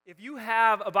If you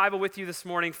have a Bible with you this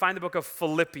morning, find the book of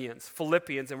Philippians,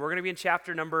 and we're going to be in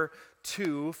chapter number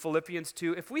 2, Philippians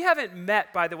 2. If we haven't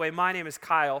met, by the way, my name is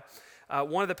Kyle,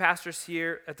 one of the pastors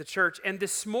here at the church, and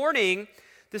this morning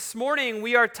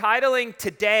we are titling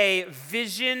today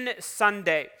Vision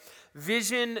Sunday.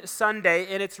 Vision Sunday,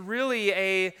 and it's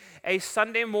really a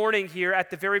Sunday morning here at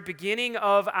the very beginning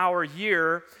of our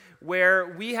year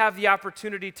where we have the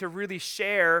opportunity to really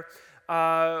share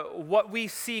what we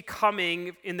see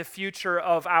coming in the future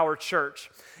of our church.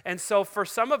 And so for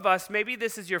some of us, maybe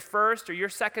this is your first or your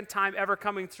second time ever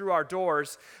coming through our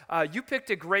doors. You picked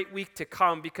a great week to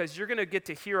come because you're going to get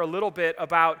to hear a little bit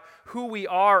about who we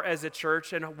are as a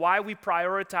church and why we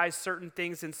prioritize certain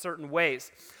things in certain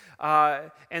ways.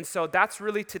 And so that's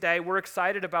really today. We're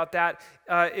excited about that.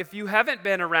 If you haven't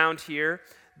been around here,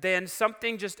 then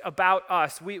something just about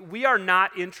us. We are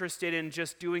not interested in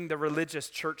just doing the religious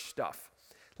church stuff.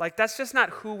 Like, that's just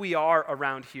not who we are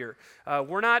around here.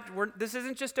 This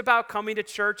isn't just about coming to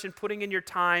church and putting in your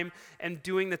time and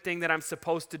doing the thing that I'm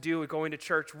supposed to do, going to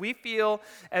church. We feel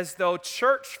as though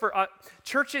church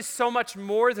is so much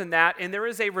more than that, and there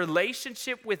is a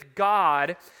relationship with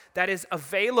God that is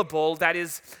available, that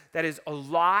is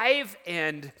alive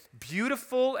and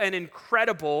beautiful and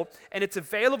incredible, and it's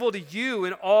available to you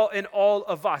and all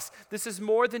of us. This is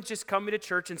more than just coming to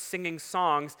church and singing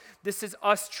songs. This is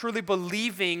us truly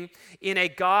believing in a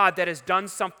God that has done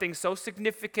something so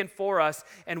significant for us,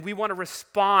 and we want to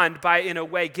respond by, in a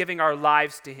way, giving our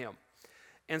lives to Him.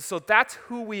 And so that's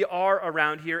who we are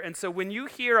around here. And so when you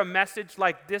hear a message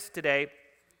like this today,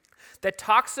 that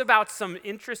talks about some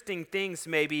interesting things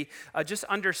maybe, just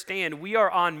understand we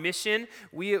are on mission.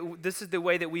 This is the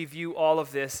way that we view all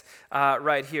of this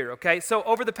right here, okay? So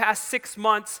over the past 6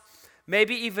 months,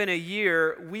 maybe even a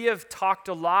year, we have talked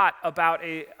a lot about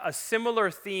a similar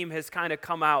theme has kind of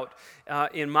come out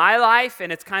in my life,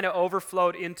 and it's kind of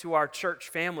overflowed into our church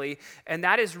family, and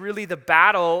that is really the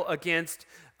battle against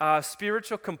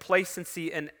spiritual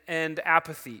complacency and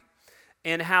apathy,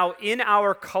 and how in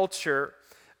our culture,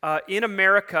 in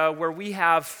America, where we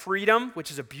have freedom,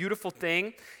 which is a beautiful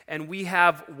thing, and we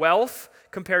have wealth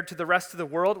compared to the rest of the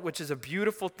world, which is a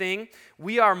beautiful thing,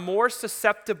 we are more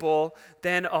susceptible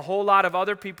than a whole lot of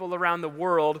other people around the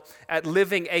world at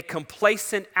living a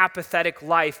complacent, apathetic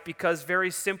life because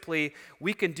very simply,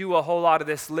 we can do a whole lot of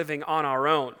this living on our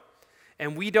own.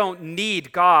 And we don't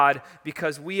need God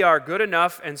because we are good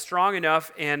enough and strong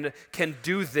enough and can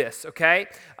do this, okay?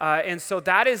 And so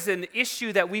that is an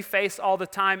issue that we face all the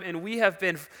time, and we have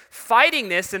been fighting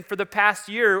this, and for the past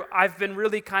year, I've been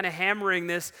really kind of hammering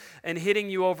this and hitting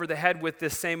you over the head with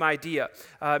this same idea.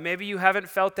 Maybe you haven't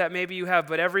felt that, maybe you have,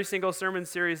 but every single sermon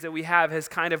series that we have has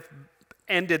kind of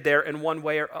ended there in one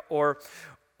way or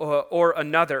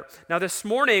another. Now this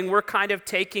morning, we're kind of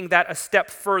taking that a step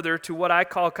further to what I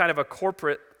call kind of a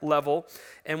corporate level.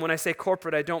 And when I say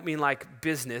corporate, I don't mean like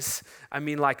business. I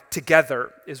mean like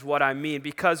together is what I mean.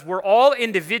 Because we're all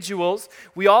individuals.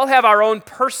 We all have our own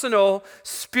personal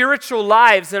spiritual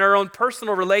lives and our own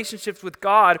personal relationships with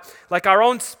God, like our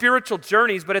own spiritual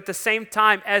journeys. But at the same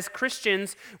time, as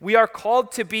Christians, we are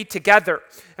called to be together.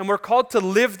 And we're called to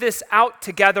live this out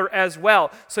together as well.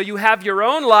 So you have your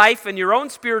own life and your own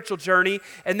spiritual journey.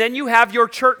 And then you have your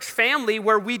church family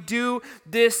where we do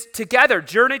this together.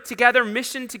 Journey together,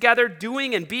 mission together,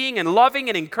 doing and being and loving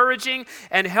and encouraging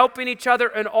and helping each other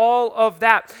and all of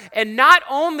that. And not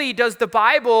only does the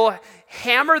Bible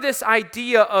hammer this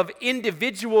idea of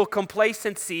individual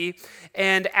complacency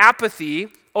and apathy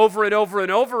over and over and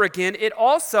over again, it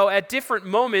also at different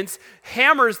moments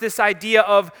hammers this idea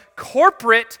of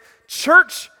corporate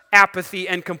church apathy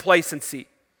and complacency.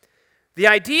 The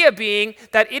idea being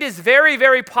that it is very,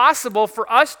 very possible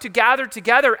for us to gather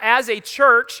together as a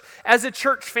church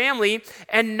family,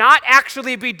 and not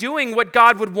actually be doing what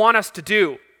God would want us to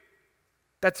do.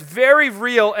 That's very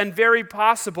real and very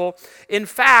possible. In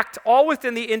fact, all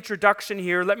within the introduction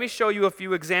here, let me show you a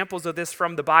few examples of this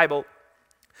from the Bible.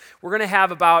 We're going to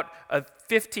have about a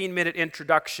 15-minute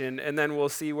introduction, and then we'll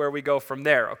see where we go from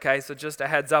there, okay? So just a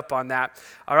heads up on that.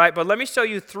 All right, but let me show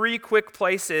you 3 quick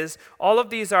places. All of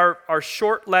these are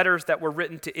short letters that were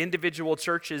written to individual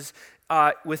churches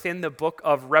within the book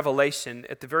of Revelation,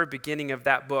 at the very beginning of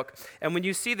that book. And when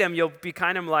you see them, you'll be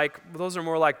kind of like, those are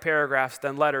more like paragraphs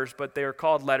than letters, but they are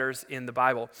called letters in the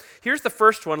Bible. Here's the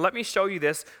first one. Let me show you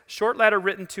this. Short letter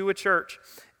written to a church.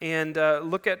 And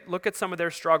look at some of their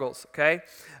struggles, okay?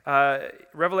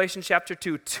 Revelation chapter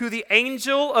 2. To the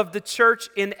angel of the church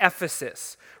in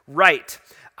Ephesus, write,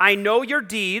 I know your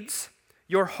deeds,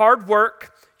 your hard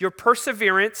work, your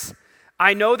perseverance.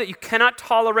 I know that you cannot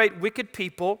tolerate wicked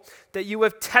people, that you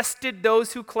have tested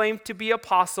those who claim to be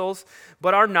apostles,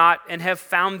 but are not, and have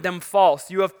found them false.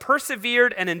 You have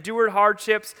persevered and endured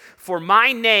hardships for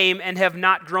my name and have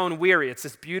not grown weary. It's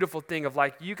this beautiful thing of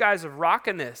like, you guys are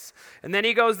rocking this. And then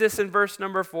he goes this in verse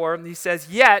number 4, and he says,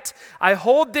 yet I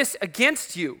hold this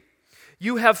against you.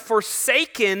 You have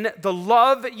forsaken the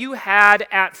love you had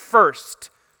at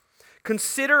first.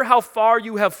 Consider how far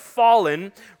you have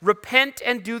fallen. Repent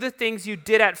and do the things you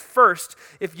did at first.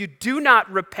 If you do not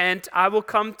repent, I will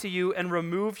come to you and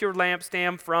remove your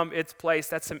lampstand from its place.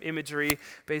 That's some imagery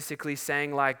basically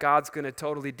saying like God's going to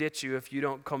totally ditch you if you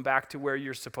don't come back to where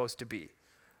you're supposed to be.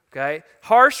 Okay?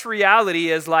 Harsh reality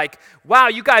is like, wow,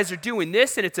 you guys are doing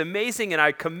this and it's amazing and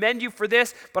I commend you for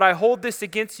this, but I hold this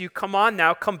against you. Come on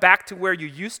now, come back to where you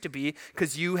used to be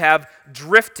because you have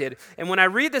drifted. And when I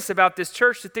read this about this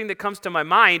church, the thing that comes to my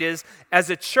mind is as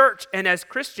a church and as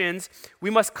Christians, we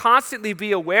must constantly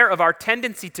be aware of our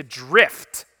tendency to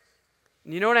drift.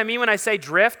 You know what I mean when I say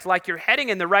drift? Like you're heading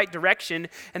in the right direction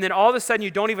and then all of a sudden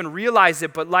you don't even realize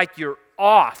it, but like you're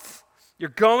off. You're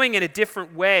going in a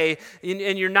different way,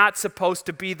 and you're not supposed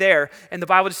to be there. And the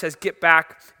Bible just says, get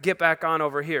back on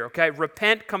over here, okay?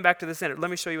 Repent, come back to the center. Let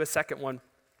me show you a second one.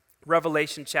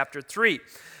 Revelation chapter 3,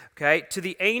 okay? To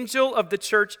the angel of the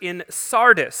church in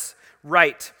Sardis,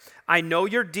 write, I know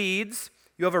your deeds.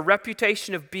 You have a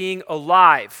reputation of being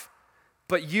alive,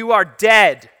 but you are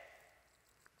dead.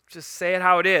 Just say it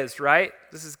how it is, right?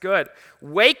 This is good.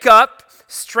 Wake up,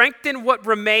 strengthen what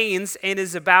remains and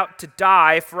is about to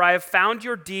die, for I have found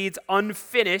your deeds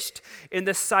unfinished in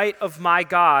the sight of my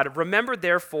God. Remember,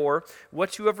 therefore,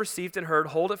 what you have received and heard,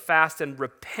 hold it fast and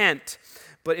repent.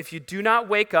 But if you do not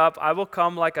wake up, I will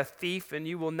come like a thief, and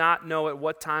you will not know at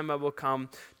what time I will come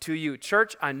to you.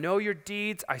 Church, I know your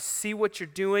deeds. I see what you're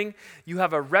doing. You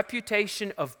have a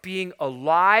reputation of being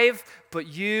alive, but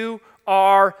you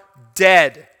are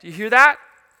dead. Do you hear that?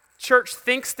 Church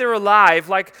thinks they're alive,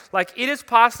 like it is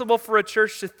possible for a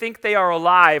church to think they are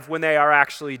alive when they are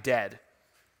actually dead.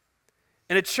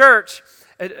 And a church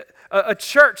that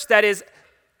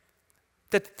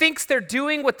thinks they're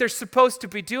doing what they're supposed to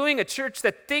be doing, a church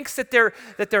that thinks that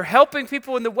they're helping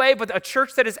people in the way, but a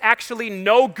church that is actually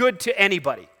no good to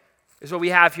anybody is what we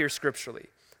have here scripturally.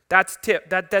 That's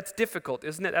difficult,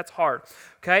 isn't it? That's hard,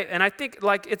 okay? And I think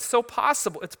like it's so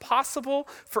possible. It's possible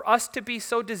for us to be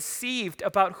so deceived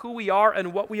about who we are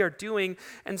and what we are doing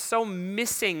and so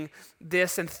missing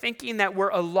this and thinking that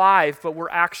we're alive, but we're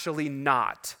actually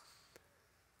not.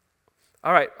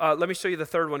 All right, let me show you the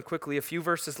third one quickly. A few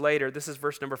verses later, this is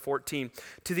verse number 14.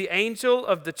 To the angel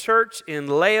of the church in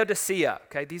Laodicea,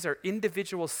 okay? These are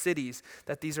individual cities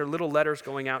that these are little letters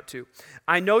going out to.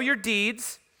 I know your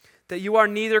deeds, that you are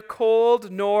neither cold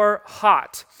nor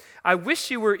hot. I wish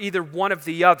you were either one of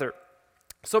the other.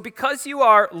 So because you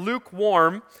are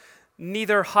lukewarm,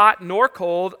 neither hot nor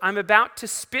cold, I'm about to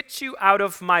spit you out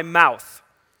of my mouth.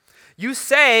 You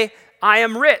say, I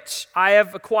am rich, I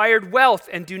have acquired wealth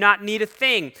and do not need a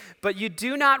thing, but you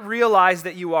do not realize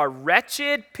that you are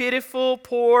wretched, pitiful,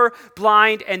 poor,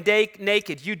 blind, and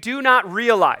naked. You do not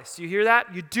realize. You hear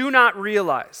that? You do not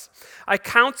realize. I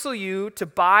counsel you to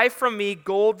buy from me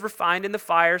gold refined in the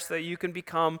fire so that you can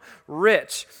become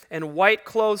rich, and white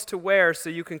clothes to wear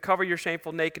so you can cover your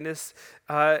shameful nakedness,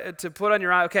 to put on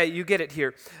your eye. Okay, you get it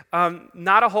here.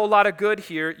 Not a whole lot of good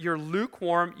here. You're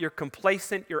lukewarm, you're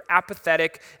complacent, you're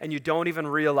apathetic, and you don't even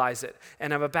realize it.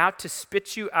 And I'm about to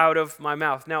spit you out of my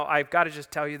mouth. Now, I've got to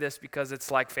just tell you this because it's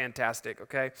like fantastic,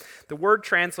 okay? The word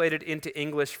translated into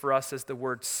English for us is the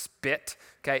word spit.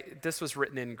 Okay, this was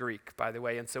written in Greek, by the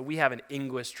way, and so we have an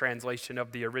English translation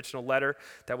of the original letter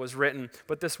that was written.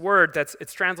 But this word,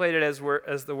 it's translated as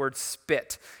the word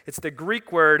spit. It's the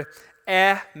Greek word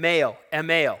emeo,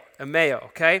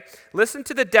 okay? Listen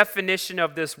to the definition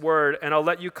of this word, and I'll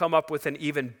let you come up with an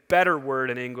even better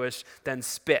word in English than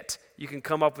spit. You can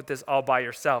come up with this all by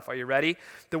yourself. Are you ready?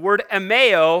 The word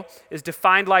emeo is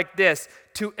defined like this: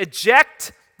 to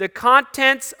eject the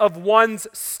contents of one's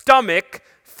stomach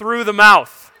through the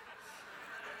mouth.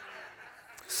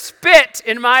 Spit,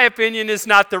 in my opinion, is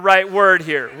not the right word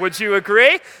here. Would you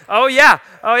agree? Oh yeah.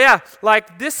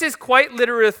 Like this is quite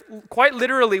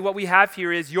literally what we have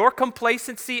here is your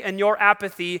complacency and your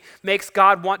apathy makes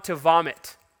God want to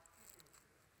vomit.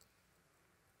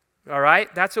 All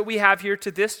right? That's what we have here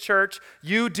to this church.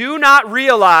 You do not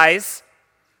realize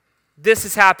this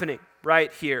is happening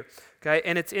right here. Okay?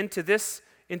 And it's into this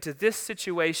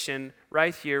situation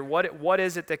right here. What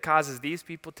is it that causes these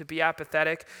people to be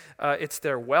apathetic? It's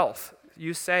their wealth.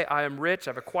 You say, I am rich,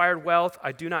 I've acquired wealth,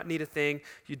 I do not need a thing.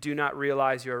 You do not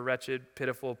realize you're wretched,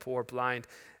 pitiful, poor, blind,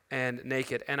 and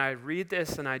naked. And I read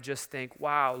this and I just think,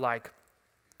 wow, like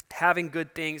having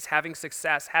good things, having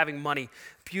success, having money,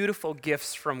 beautiful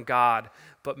gifts from God,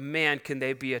 but man, can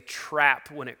they be a trap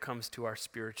when it comes to our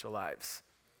spiritual lives.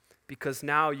 Because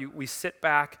now we sit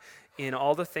back in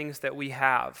all the things that we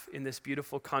have in this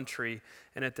beautiful country,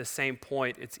 and at the same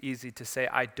point, it's easy to say,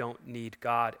 I don't need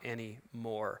God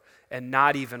anymore, and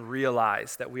not even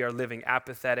realize that we are living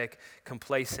apathetic,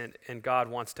 complacent, and God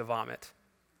wants to vomit.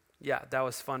 Yeah, that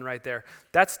was fun right there.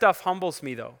 That stuff humbles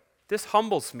me, though. This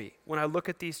humbles me when I look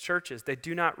at these churches. They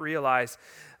do not realize,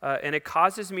 and it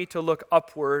causes me to look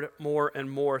upward more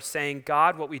and more, saying,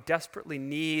 God, what we desperately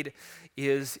need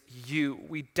is you.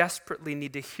 We desperately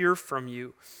need to hear from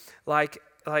you. Like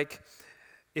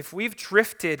if we've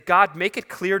drifted, God, make it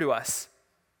clear to us.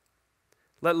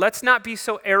 Let's not be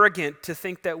so arrogant to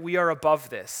think that we are above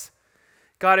this.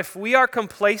 God, if we are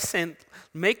complacent,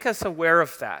 make us aware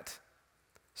of that.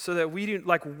 So that we do,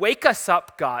 wake us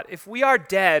up, God. If we are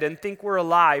dead and think we're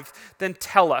alive, then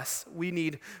tell us. We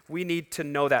need to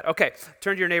know that. Okay,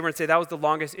 turn to your neighbor and say, that was the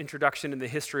longest introduction in the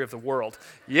history of the world.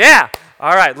 Yeah.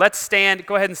 All right, let's stand.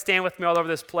 Go ahead and stand with me all over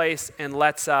this place, and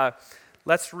let's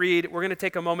read. We're going to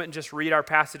take a moment and just read our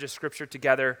passage of Scripture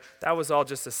together. That was all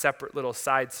just a separate little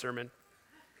side sermon.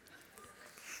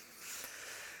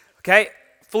 Okay.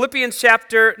 Philippians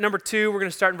chapter number 2, we're going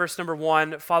to start in verse number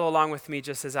 1. Follow along with me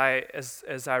just as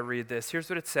I read this. Here's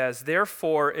what it says.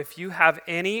 Therefore, if you have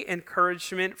any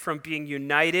encouragement from being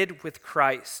united with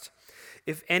Christ,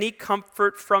 if any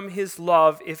comfort from his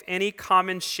love, if any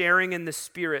common sharing in the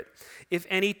Spirit, if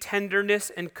any tenderness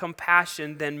and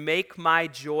compassion, then make my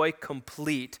joy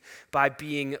complete by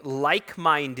being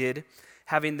like-minded,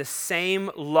 having the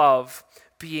same love,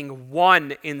 being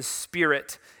one in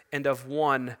spirit and of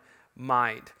one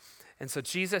mind. And so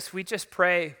Jesus, we just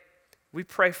pray. We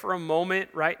pray for a moment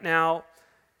right now.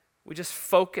 We just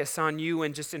focus on you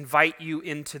and just invite you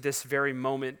into this very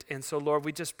moment. And so, Lord,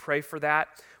 we just pray for that.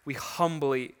 We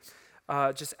humbly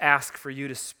just ask for you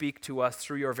to speak to us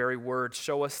through your very word.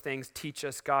 Show us things, teach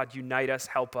us, God, unite us,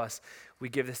 help us. We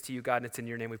give this to you, God, and it's in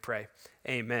your name we pray.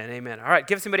 Amen, amen. All right,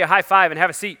 give somebody a high five and have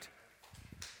a seat.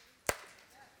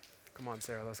 Come on,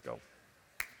 Sarah, let's go.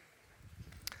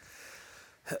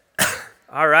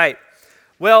 All right.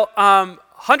 Well,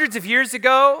 hundreds of years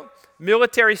ago,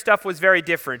 military stuff was very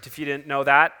different, if you didn't know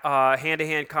that.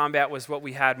 Hand-to-hand combat was what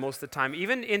we had most of the time,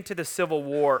 even into the Civil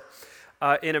War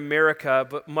in America,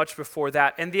 but much before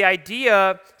that. And the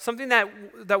idea, something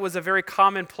that was a very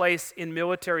commonplace in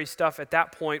military stuff at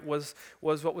that point was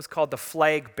what was called the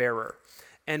flag bearer.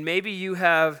 And maybe you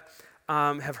have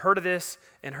heard of this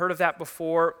and heard of that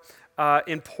before.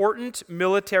 Important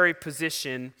military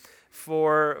position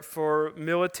for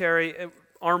military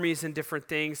armies and different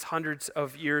things hundreds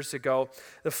of years ago.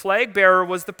 The flag bearer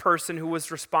was the person who was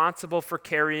responsible for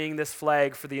carrying this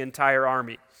flag for the entire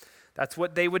army. That's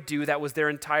what they would do. That was their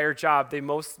entire job. They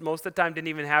most of the time didn't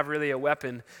even have really a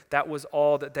weapon. That was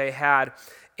all that they had.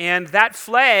 And that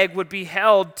flag would be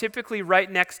held typically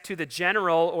right next to the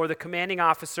general or the commanding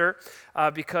officer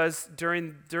because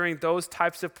during those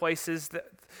types of places,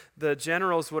 the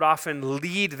generals would often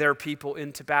lead their people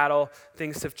into battle.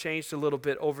 Things have changed a little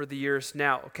bit over the years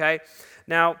now, okay?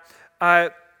 Now,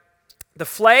 the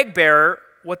flag bearer,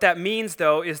 what that means,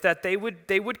 though, is that they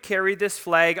would carry this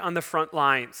flag on the front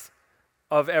lines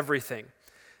of everything.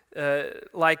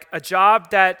 Like a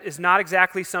job that is not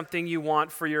exactly something you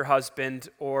want for your husband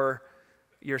or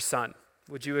your son.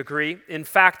 Would you agree? In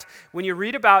fact, when you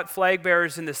read about flag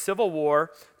bearers in the Civil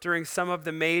War during some of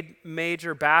the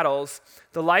major battles,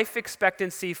 the life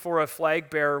expectancy for a flag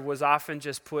bearer was often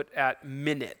just put at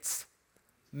minutes.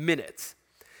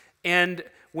 And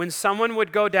when someone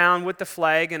would go down with the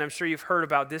flag, and I'm sure you've heard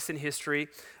about this in history,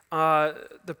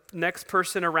 the next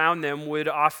person around them would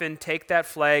often take that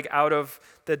flag out of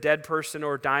the dead person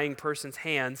or dying person's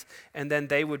hands, and then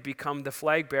they would become the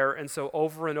flag bearer. And so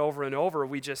over and over and over,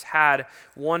 we just had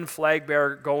one flag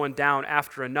bearer going down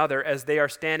after another as they are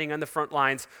standing on the front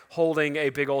lines holding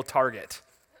a big old target.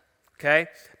 Okay?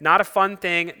 Not a fun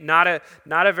thing, not a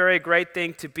very great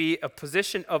thing to be a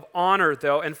position of honor,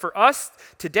 though. And for us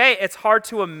today, it's hard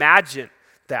to imagine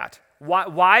that.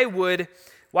 Why would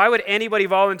anybody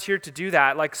volunteer to do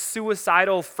that? Like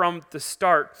suicidal from the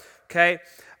start, okay?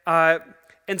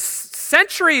 And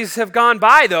centuries have gone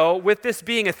by, though, with this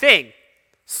being a thing.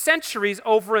 Centuries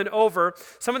over and over.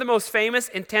 Some of the most famous,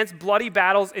 intense, bloody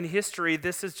battles in history,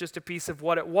 this is just a piece of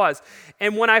what it was.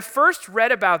 And when I first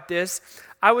read about this,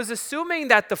 I was assuming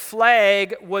that the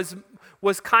flag was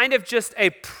was kind of just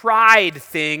a pride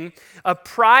thing, a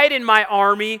pride in my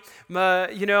army,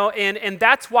 and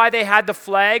that's why they had the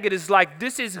flag. It is like,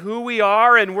 this is who we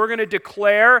are, and we're going to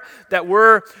declare that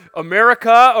we're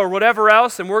America or whatever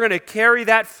else, and we're going to carry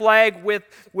that flag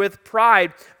with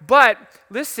pride. But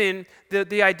listen,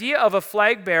 the idea of a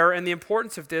flag bearer and the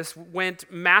importance of this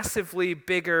went massively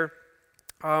bigger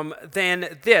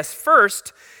than this.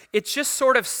 First, it just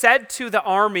sort of said to the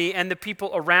army and the people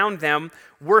around them,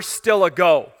 we're still a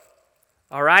go.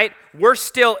 All right? We're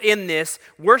still in this.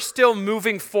 We're still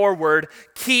moving forward.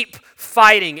 Keep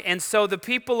fighting. And so the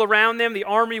people around them, the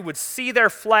army, would see their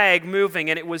flag moving,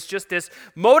 and it was just this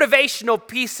motivational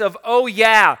piece of, oh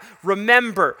yeah,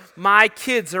 remember, my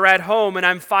kids are at home and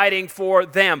I'm fighting for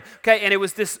them. Okay? And it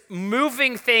was this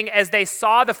moving thing. As they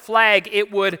saw the flag,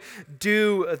 it would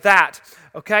do that.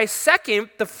 Okay, second,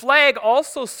 the flag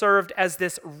also served as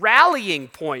this rallying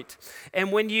point. And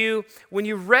when you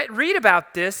read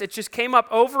about this, it just came up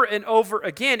over and over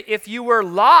again. If you were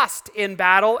lost in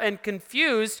battle and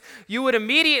confused, you would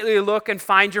immediately look and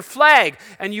find your flag,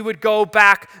 and you would go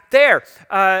back there.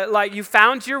 Like you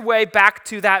found your way back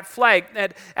to that flag.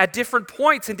 At different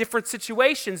points in different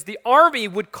situations, the army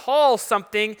would call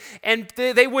something, and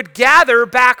they would gather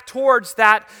back towards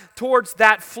that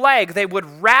flag. They would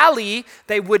rally,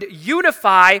 they would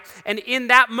unify, and in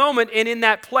that moment and in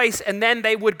that place, and then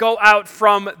they would go out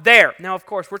from there. Now, of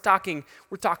course, we're talking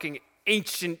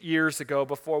ancient years ago,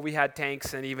 before we had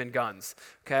tanks and even guns,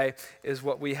 okay, is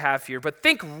what we have here. But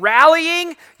think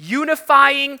rallying,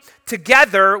 unifying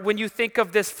together when you think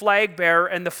of this flag bearer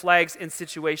and the flags in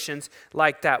situations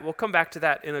like that. We'll come back to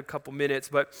that in a couple minutes,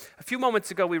 but a few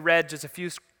moments ago we read just a few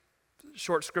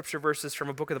short scripture verses from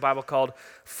a book of the Bible called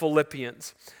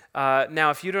Philippians.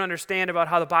 Now, if you don't understand about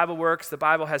how the Bible works, the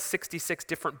Bible has 66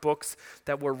 different books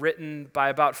that were written by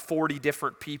about 40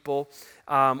 different people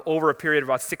over a period of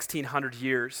about 1,600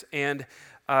 years. And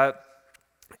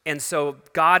so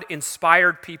God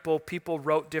inspired people. People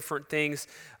wrote different things.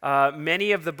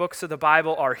 Many of the books of the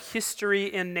Bible are history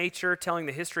in nature, telling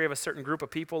the history of a certain group of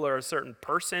people or a certain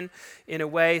person in a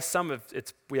way.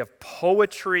 We have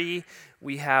poetry.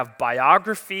 We have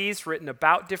biographies written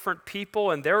about different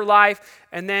people and their life.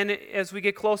 And then as we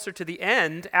get closer to the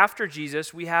end, after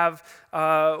Jesus, we have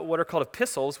what are called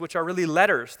epistles, which are really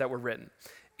letters that were written.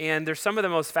 And they're some of the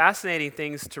most fascinating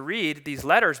things to read, these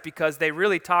letters, because they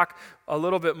really talk a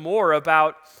little bit more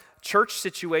about church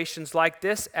situations like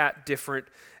this at different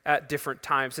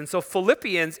times. And so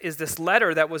Philippians is this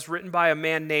letter that was written by a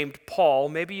man named Paul.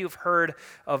 Maybe you've heard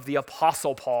of the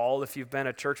Apostle Paul if you've been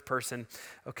a church person,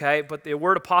 okay? But the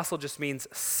word apostle just means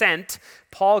sent.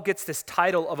 Paul gets this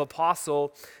title of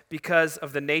apostle because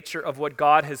of the nature of what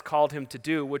God has called him to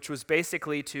do, which was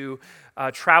basically to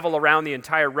travel around the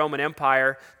entire Roman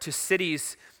Empire to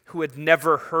cities who had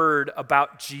never heard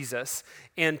about Jesus,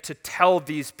 and to tell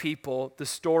these people the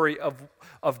story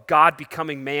of God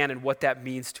becoming man and what that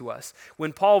means to us.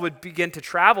 When Paul would begin to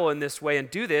travel in this way and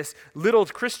do this, little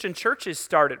Christian churches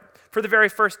started for the very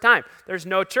first time. There's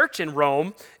no church in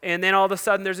Rome, and then all of a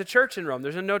sudden there's a church in Rome.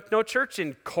 There's no church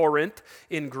in Corinth,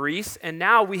 in Greece, and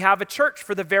now we have a church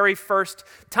for the very first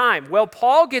time. Well,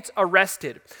 Paul gets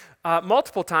arrested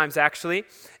multiple times, actually,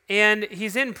 and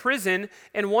he's in prison,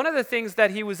 and one of the things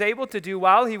that he was able to do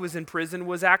while he was in prison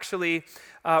was actually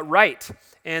write.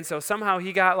 And so somehow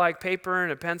he got like paper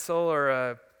and a pencil or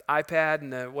a iPad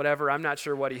and whatever. I'm not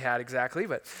sure what he had exactly,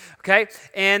 but okay.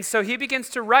 And so he begins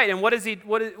to write, and what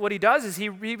he does is he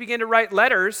began to write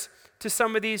letters to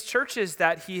some of these churches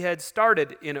that he had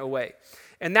started in a way.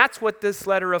 And that's what this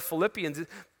letter of Philippians is.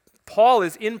 Paul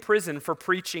is in prison for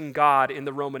preaching God in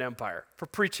the Roman Empire, for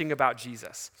preaching about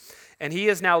Jesus. And he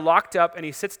is now locked up, and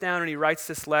he sits down and he writes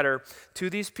this letter to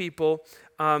these people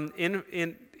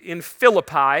in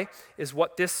Philippi is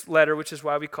what this letter, which is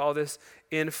why we call this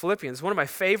in Philippians. One of my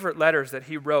favorite letters that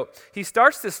he wrote. He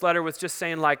starts this letter with just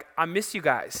saying like, I miss you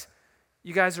guys.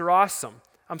 You guys are awesome.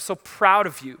 I'm so proud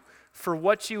of you for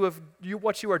what you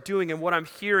are doing and what I'm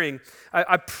hearing.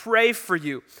 I pray for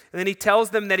you. And then he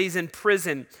tells them that he's in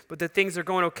prison, but that things are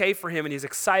going okay for him, and he's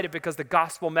excited because the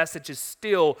gospel message is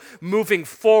still moving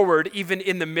forward, even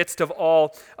in the midst of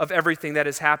all of everything that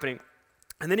is happening.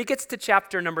 And then he gets to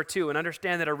chapter number 2, and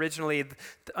understand that originally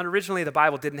the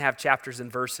Bible didn't have chapters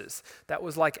and verses. That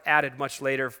was like added much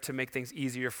later to make things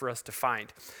easier for us to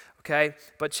find. Okay?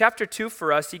 But chapter 2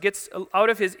 for us, he gets out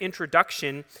of his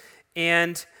introduction,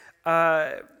 and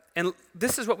And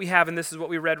this is what we have, and this is what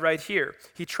we read right here.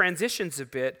 He transitions a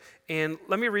bit, and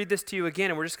let me read this to you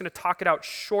again, and we're just going to talk it out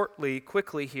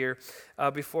quickly here,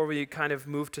 before we kind of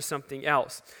move to something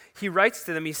else. He writes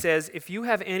to them, he says, if you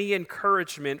have any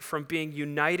encouragement from being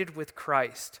united with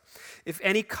Christ, if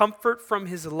any comfort from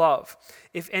his love,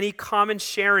 if any common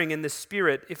sharing in the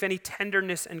Spirit, if any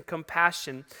tenderness and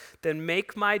compassion, then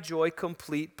make my joy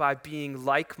complete by being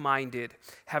like-minded,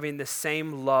 having the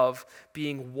same love,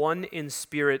 being one in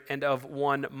spirit and of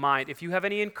one mind. If you have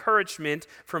any encouragement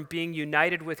from being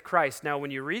united with Christ. Now,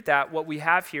 when you read that, what we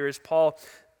have here is Paul,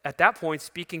 at that point,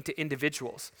 speaking to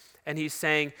individuals. And he's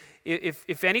saying,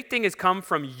 if anything has come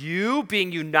from you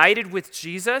being united with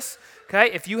Jesus,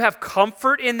 okay, if you have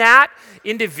comfort in that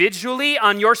individually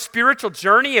on your spiritual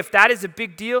journey, if that is a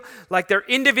big deal, like their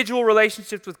individual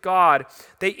relationships with God,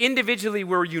 they individually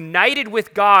were united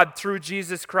with God through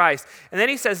Jesus Christ. And then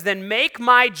he says, then make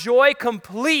my joy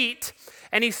complete.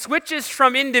 And he switches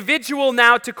from individual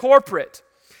now to corporate.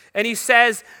 And he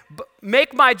says,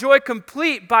 make my joy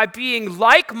complete by being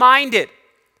like-minded.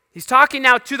 He's talking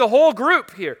now to the whole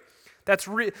group here.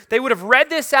 They would have read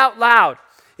this out loud.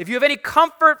 If you have any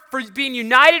comfort for being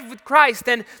united with Christ,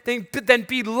 then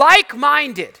be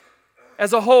like-minded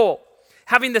as a whole,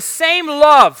 having the same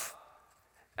love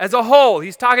as a whole.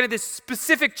 He's talking to this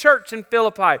specific church in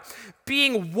Philippi,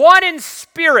 being one in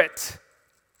spirit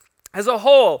as a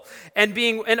whole, and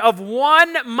of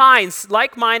one mind,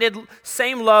 like-minded,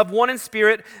 same love, one in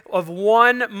spirit, of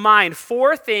one mind.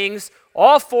 4 things,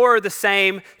 all 4 are the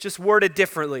same, just worded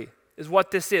differently, is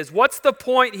what this is. What's the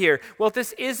point here? Well, if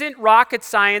this isn't rocket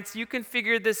science, you can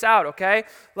figure this out, okay?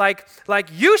 Like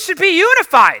you should be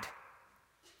unified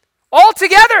all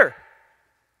together.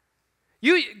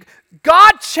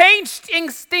 God changed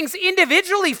things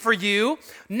individually for you.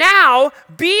 Now,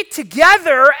 be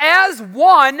together as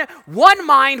one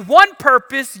mind, one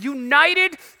purpose,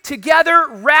 united together,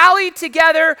 rally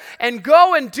together, and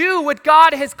go and do what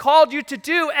God has called you to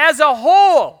do as a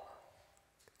whole.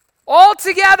 All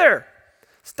together.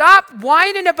 Stop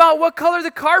whining about what color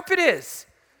the carpet is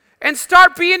and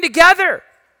start being together.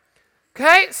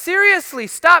 Okay? Seriously,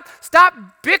 stop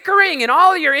bickering and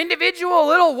all your individual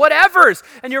little whatevers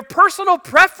and your personal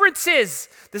preferences.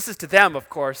 This is to them, of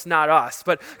course, not us.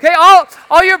 But okay,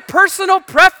 all your personal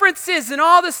preferences and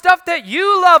all the stuff that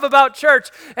you love about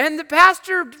church and the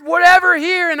pastor whatever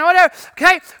here and whatever.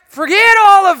 Okay? Forget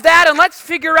all of that and let's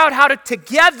figure out how to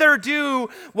together do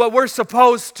what we're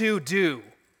supposed to do.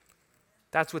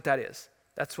 That's what that is.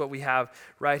 That's what we have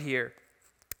right here.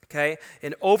 Okay?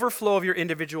 An overflow of your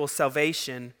individual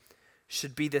salvation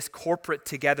should be this corporate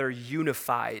together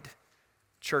unified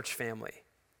church family.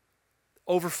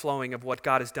 Overflowing of what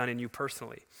God has done in you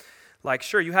personally. Like,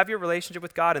 sure, you have your relationship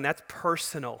with God and that's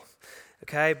personal.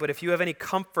 Okay? But if you have any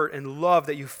comfort and love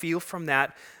that you feel from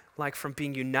that, like from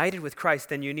being united with Christ,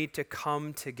 then you need to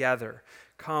come together.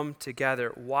 Come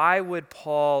together. Why would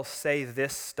Paul say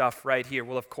this stuff right here?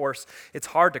 Well, of course, it's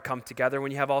hard to come together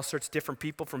when you have all sorts of different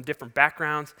people from different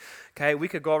backgrounds. Okay, we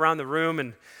could go around the room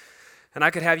and I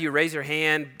could have you raise your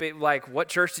hand, like, what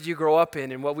church did you grow up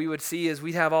in? And what we would see is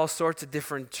we'd have all sorts of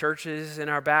different churches in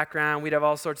our background. We'd have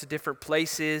all sorts of different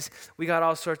places. We got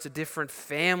all sorts of different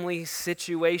family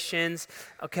situations,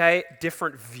 okay?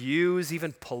 Different views,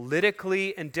 even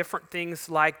politically, and different things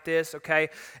like this, okay?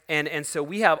 And so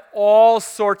we have all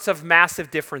sorts of massive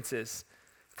differences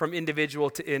from individual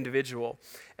to individual.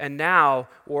 And now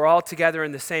we're all together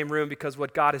in the same room because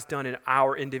what God has done in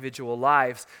our individual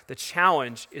lives, the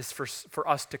challenge is for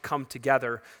us to come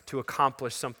together to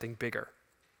accomplish something bigger.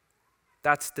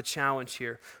 That's the challenge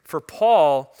here. For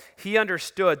Paul, he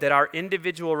understood that our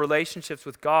individual relationships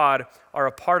with God are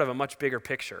a part of a much bigger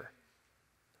picture.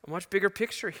 A much bigger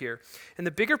picture here. And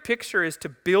the bigger picture is to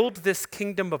build this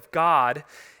kingdom of God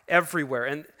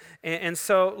everywhere. And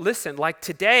so, listen, like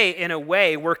today, in a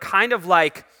way, we're kind of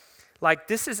like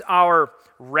this is our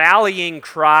rallying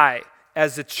cry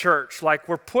as a church. Like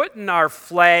we're putting our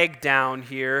flag down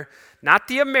here, not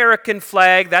the American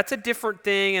flag. That's a different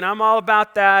thing, and I'm all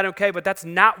about that, okay? But that's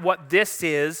not what this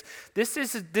is. This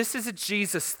is a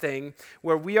Jesus thing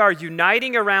where we are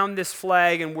uniting around this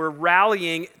flag and we're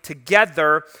rallying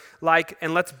together,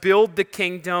 and let's build the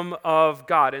kingdom of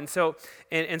God. And so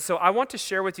I want to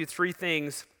share with you 3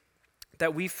 things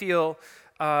that we feel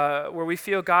where we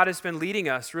feel God has been leading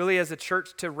us really as a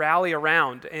church to rally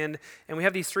around. And we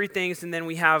have these 3 things, and then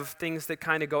we have things that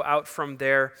kind of go out from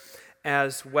there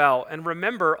as well. And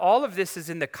remember, all of this is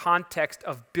in the context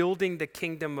of building the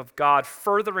kingdom of God,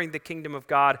 furthering the kingdom of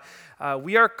God.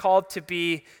 We are called to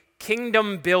be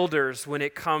kingdom builders when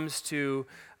it comes to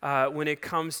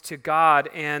God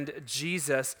and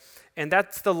Jesus. And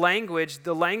that's the language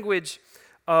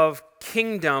of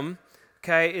kingdom,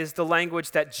 okay, is the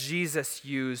language that Jesus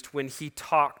used when he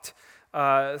talked.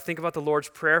 Think about the Lord's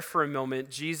Prayer for a moment.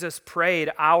 Jesus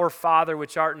prayed, "Our Father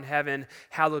which art in heaven,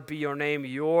 hallowed be your name,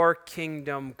 your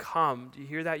kingdom come." Do you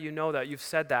hear that? You know that. You've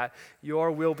said that.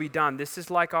 Your will be done. This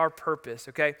is like our purpose,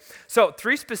 okay? So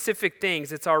 3 specific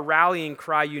things. It's our rallying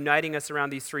cry, uniting us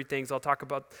around these 3 things. I'll talk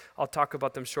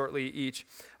about them shortly each.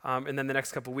 And then the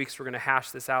next couple of weeks, we're going to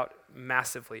hash this out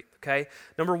massively, okay?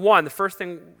 Number 1, the first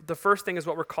thing is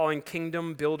what we're calling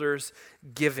kingdom builders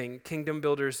giving. Kingdom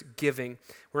builders giving.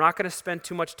 We're not going to spend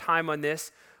too much time on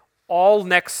this. All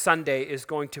next Sunday is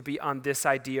going to be on this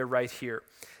idea right here.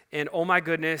 And oh my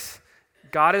goodness,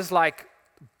 God is like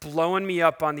blowing me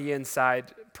up on the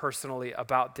inside personally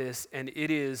about this. And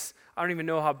it is, I don't even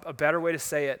know how a better way to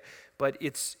say it, but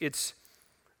it's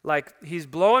like he's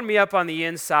blowing me up on the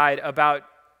inside about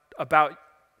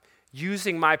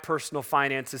using my personal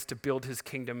finances to build his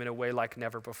kingdom in a way like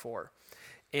never before.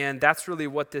 And that's really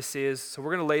what this is. So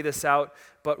we're going to lay this out,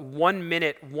 but 1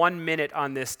 minute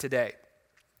on this today.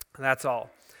 That's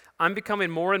all. I'm becoming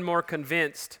more and more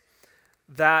convinced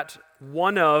that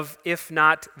one of, if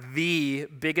not the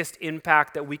biggest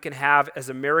impact that we can have as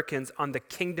Americans on the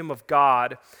kingdom of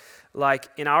God, like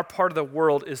in our part of the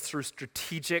world, is through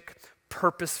strategic,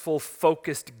 purposeful,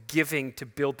 focused giving to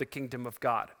build the kingdom of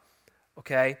God.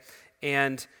 Okay?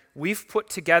 And we've put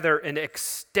together an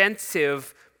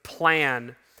extensive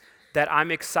plan that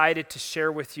I'm excited to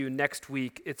share with you next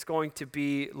week. It's going to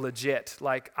be legit.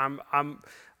 Like I'm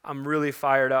really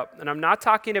fired up. And I'm not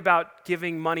talking about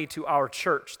giving money to our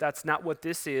church. That's not what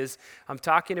this is. I'm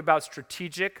talking about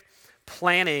strategic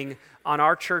planning on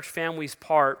our church family's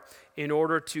part in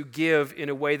order to give in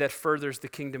a way that furthers the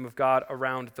kingdom of God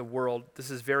around the world.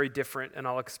 This is very different, and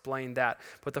I'll explain that.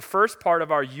 But the first part of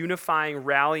our unifying,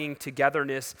 rallying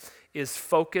togetherness is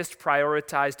focused,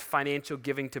 prioritized financial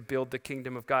giving to build the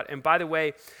kingdom of God. And by the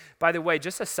way,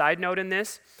 just a side note in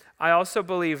this, I also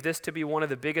believe this to be one of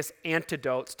the biggest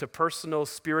antidotes to personal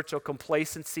spiritual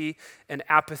complacency and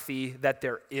apathy that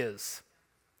there is,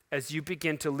 as you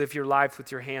begin to live your life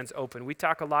with your hands open. We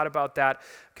talk a lot about that,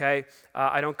 okay?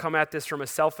 I don't come at this from a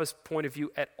selfish point of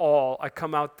view at all. I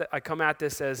come at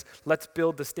this as, let's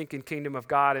build the stinking kingdom of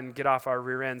God and get off our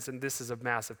rear ends, and this is a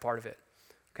massive part of it,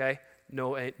 okay?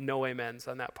 No amens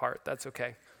on that part. That's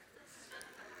okay.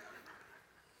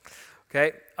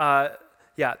 Okay?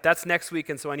 Yeah, that's next week,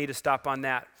 and so I need to stop on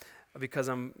that because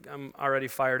I'm already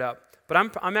fired up. But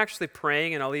I'm actually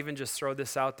praying, and I'll even just throw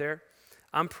this out there.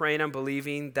 I'm praying, I'm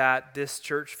believing that this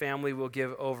church family will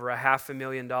give over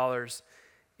 $500,000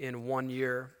 in 1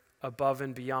 year, above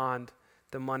and beyond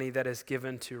the money that is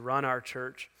given to run our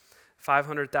church.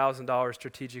 $500,000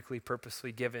 strategically,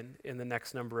 purposely given in the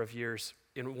next number of years,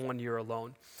 in 1 year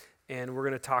alone. And we're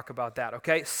going to talk about that,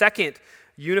 okay? Second,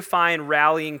 unifying,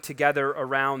 rallying together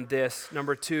around this.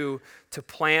 Number 2, to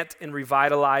plant and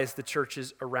revitalize the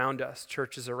churches around us,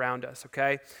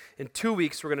 okay? In 2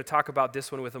 weeks, we're going to talk about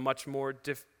this one with a much more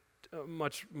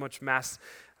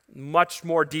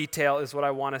detail is what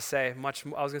I want to say. I was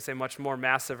going to say much more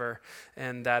massiver,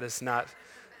 and that is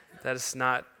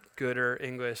not good or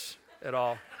English at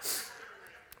all.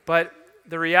 But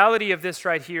the reality of this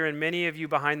right here, and many of you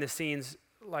behind the scenes,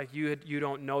 like you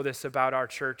don't know this about our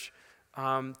church.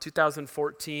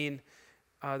 2014,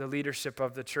 the leadership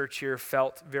of the church here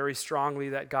felt very strongly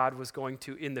that God was going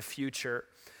to, in the future,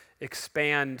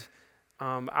 expand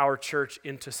our church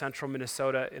into central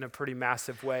Minnesota in a pretty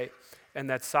massive way, and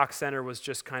that Sauk Center was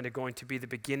just kind of going to be the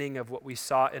beginning of what we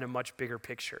saw in a much bigger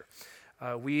picture.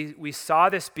 We saw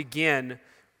this begin,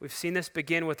 we've seen this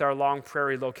begin with our Long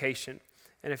Prairie location.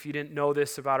 And if you didn't know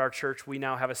this about our church, we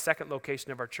now have a second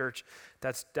location of our church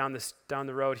that's down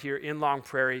the road here in Long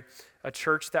Prairie, a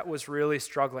church that was really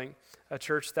struggling, a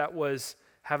church that was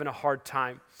having a hard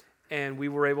time. And we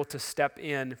were able to step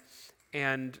in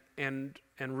and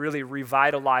really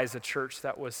revitalize a church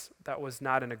that was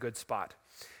not in a good spot.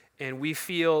 And we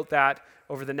feel that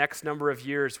over the next number of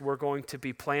years, we're going to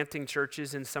be planting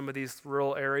churches in some of these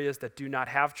rural areas that do not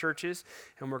have churches,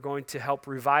 and we're going to help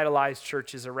revitalize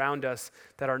churches around us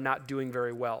that are not doing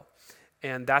very well.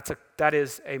 And that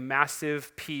is a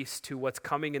massive piece to what's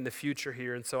coming in the future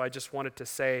here. And so I just wanted to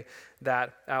say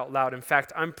that out loud. In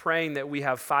fact, I'm praying that we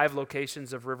have 5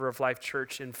 locations of River of Life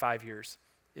Church in 5 years,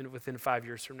 within 5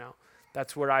 years from now.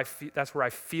 That's where I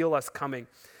feel us coming.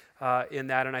 In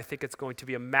that, and I think it's going to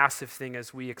be a massive thing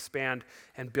as we expand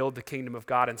and build the kingdom of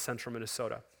God in central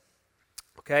Minnesota.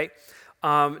 Okay?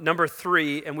 Number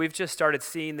 3, and we've just started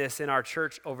seeing this in our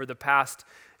church over the past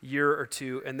year or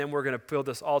two, and then we're going to build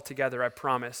this all together, I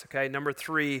promise, okay? Number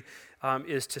 3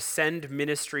 is to send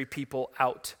ministry people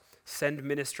out. Send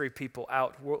ministry people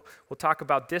out. We'll talk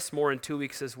about this more in 2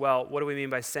 weeks as well. What do we mean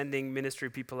by sending ministry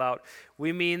people out?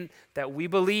 We mean that we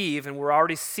believe, and we're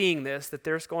already seeing this, that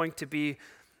there's going to be,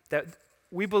 that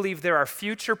we believe there are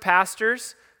future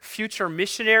pastors, future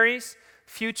missionaries,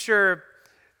 future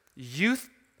youth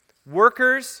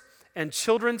workers, and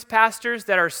children's pastors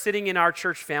that are sitting in our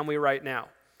church family right now.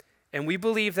 And we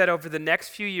believe that over the next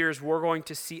few years, we're going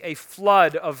to see a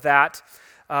flood of that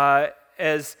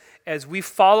as we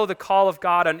follow the call of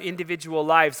God on individual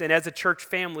lives. And as a church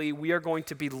family, we are going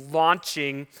to be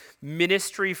launching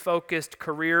ministry-focused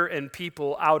career and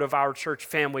people out of our church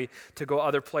family to go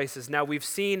other places. Now, we've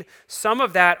seen some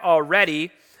of that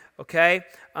already, okay?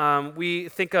 We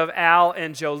think of Al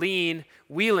and Jolene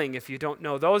Wheeling, if you don't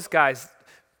know those guys,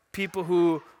 people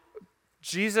who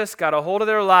Jesus got a hold of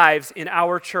their lives in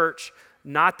our church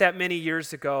not that many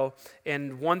years ago,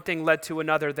 and one thing led to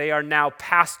another. They are now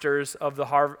pastors of the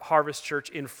Harvest Church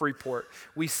in Freeport.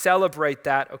 We celebrate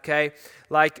that, okay?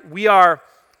 Like, we are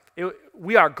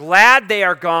glad they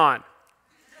are gone.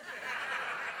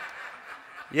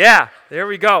 Yeah, there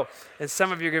we go. And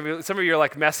some of you are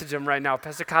like, message them right now.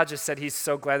 Pastor Ka just said he's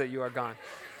so glad that you are gone.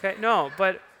 Okay, no,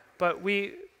 but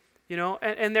we, you know,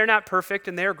 and they're not perfect,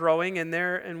 and they're growing,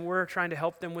 and we're trying to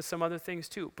help them with some other things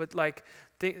too. But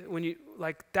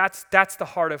that's the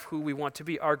heart of who we want to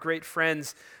be. Our great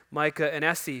friends, Micah and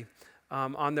Essie,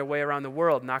 on their way around the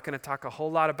world. Not going to talk a whole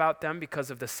lot about them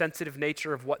because of the sensitive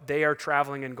nature of what they are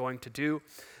traveling and going to do,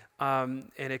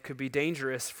 and it could be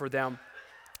dangerous for them.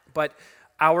 But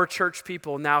our church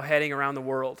people now heading around the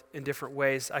world in different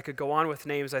ways. I could go on with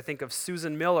names. I think of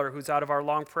Susan Miller, who's out of our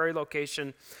Long Prairie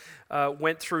location,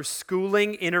 went through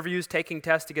schooling, interviews, taking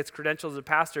tests to get credentials as a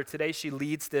pastor. Today she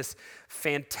leads this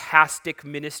fantastic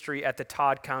ministry at the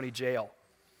Todd County Jail.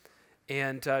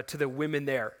 And to the women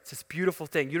there. It's this beautiful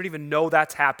thing. You don't even know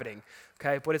that's happening,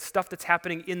 okay? But it's stuff that's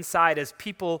happening inside as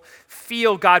people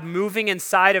feel God moving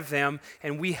inside of them,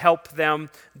 and we help them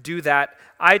do that.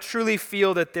 I truly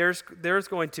feel that there's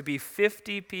going to be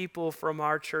 50 people from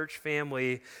our church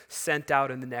family sent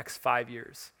out in the next 5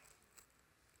 years.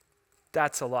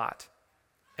 That's a lot.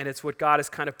 And it's what God has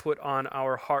kind of put on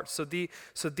our hearts. So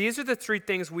these are the 3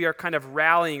 things we are kind of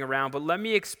rallying around, but let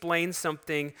me explain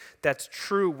something that's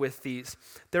true with these.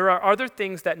 There are other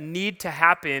things that need to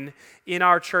happen in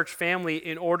our church family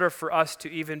in order for us to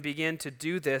even begin to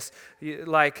do this.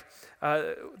 Like,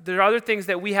 there are other things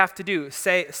that we have to do.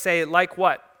 Say like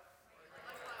what?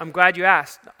 I'm glad you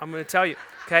asked. I'm going to tell you,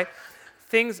 okay?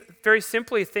 Things, very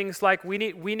simply, things like we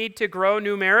need to grow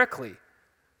numerically.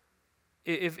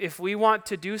 If we want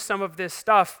to do some of this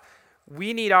stuff,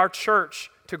 we need our church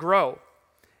to grow.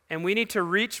 And we need to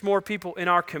reach more people in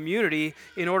our community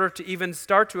in order to even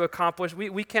start to accomplish.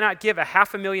 We cannot give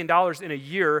 $500,000 in a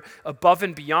year above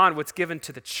and beyond what's given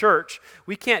to the church.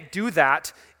 We can't do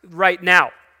that right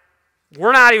now.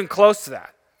 We're not even close to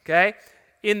that, okay?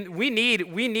 We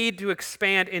need to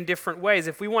expand in different ways.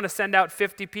 If we want to send out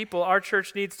 50 people, our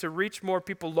church needs to reach more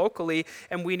people locally,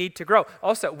 and we need to grow.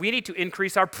 Also, we need to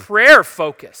increase our prayer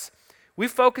focus. We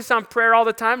focus on prayer all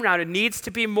the time now. It needs to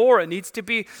be more. It needs to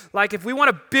be like, if we want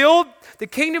to build the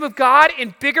kingdom of God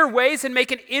in bigger ways and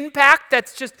make an impact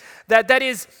that's just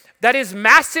that is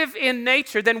massive in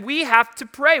nature, then we have to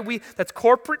pray. That's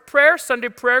corporate prayer, Sunday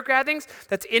prayer gatherings.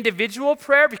 That's individual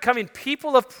prayer, becoming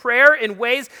people of prayer in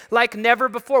ways like never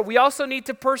before. We also need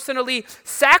to personally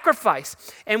sacrifice,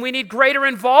 and we need greater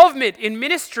involvement in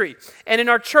ministry and in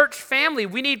our church family.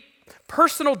 We need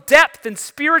personal depth and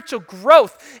spiritual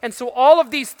growth. And so all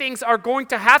of these things are going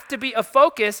to have to be a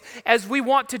focus as we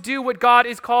want to do what God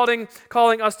is calling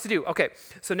us to do. Okay,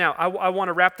 so now I want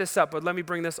to wrap this up, but let me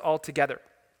bring this all together.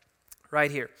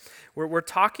 Right here. We're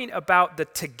talking about the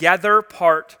together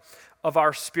part of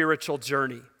our spiritual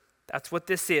journey. That's what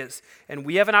this is. And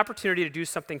we have an opportunity to do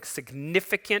something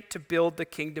significant to build the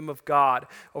kingdom of God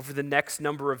over the next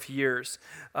number of years.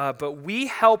 But we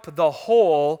help the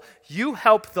whole, you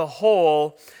help the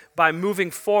whole by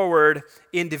moving forward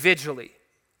individually.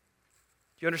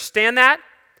 Do you understand that?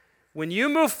 When you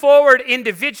move forward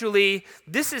individually,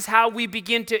 this is how we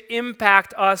begin to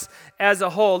impact us as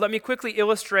a whole. Let me quickly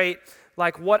illustrate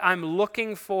like what I'm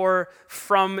looking for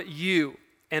from you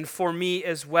and for me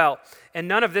as well. And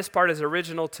none of this part is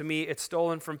original to me. It's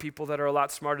stolen from people that are a lot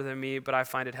smarter than me, but I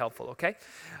find it helpful, okay?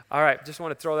 All right, just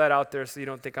want to throw that out there so you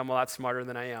don't think I'm a lot smarter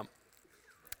than I am.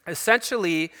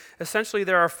 Essentially,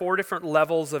 there are 4 different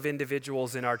levels of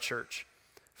individuals in our church.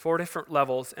 4 different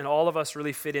levels, and all of us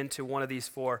really fit into one of these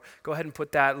 4. Go ahead and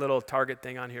put that little target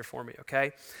thing on here for me,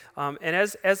 okay? And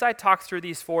as I talk through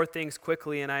these 4 things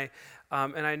quickly, and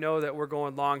I know that we're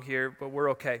going long here, but we're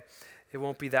okay. It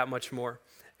won't be that much more.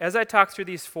 As I talk through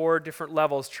these 4 different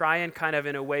levels, try and kind of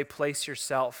in a way place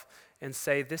yourself and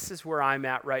say, this is where I'm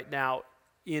at right now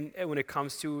when it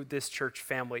comes to this church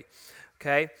family.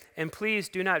 Okay? And please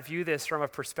do not view this from a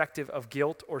perspective of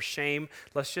guilt or shame.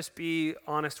 Let's just be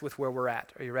honest with where we're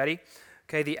at. Are you ready?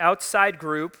 Okay, the outside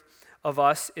group of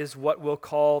us is what we'll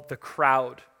call the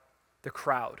crowd. The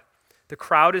crowd. The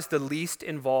crowd is the least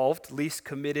involved, least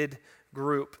committed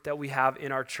group that we have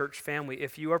in our church family.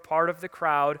 If you are part of the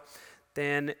crowd,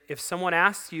 then if someone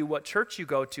asks you what church you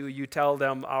go to, you tell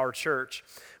them our church.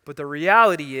 But the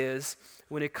reality is,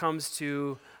 when it comes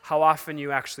to how often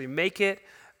you actually make it,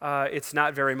 it's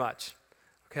not very much,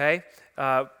 okay?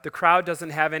 The crowd doesn't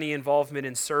have any involvement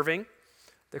in serving.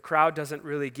 The crowd doesn't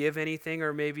really give anything,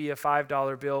 or maybe a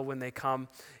 $5 bill when they come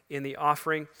in the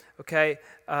offering, okay?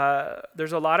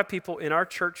 There's a lot of people in our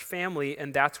church family,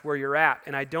 and that's where you're at.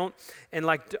 And I don't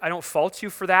fault you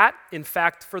for that. In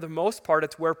fact, for the most part,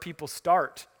 it's where people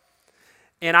start.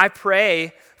 And I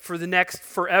pray for the next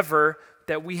forever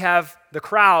that we have the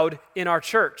crowd in our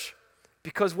church.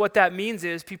 Because what that means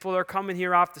is people are coming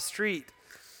here off the street,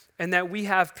 and that we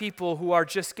have people who are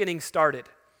just getting started.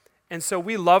 And so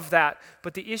we love that.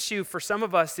 But the issue for some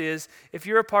of us is, if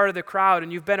you're a part of the crowd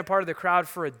and you've been a part of the crowd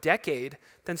for a decade,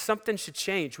 then something should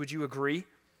change. Would you agree?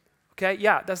 Okay,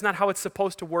 yeah, that's not how it's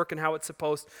supposed to work and how it's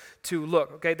supposed to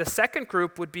look. Okay, the second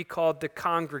group would be called the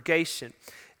congregation.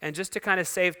 And just to kind of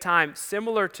save time,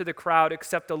 similar to the crowd,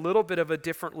 except a little bit of a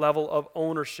different level of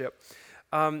ownership.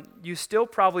 You still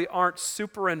probably aren't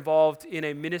super involved in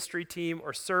a ministry team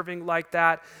or serving like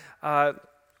that,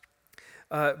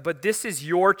 but this is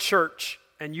your church,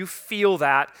 and you feel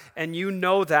that, and you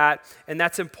know that, and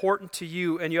that's important to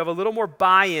you, and you have a little more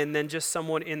buy-in than just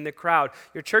someone in the crowd.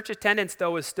 Your church attendance,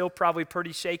 though, is still probably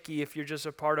pretty shaky if you're just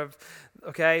a part of,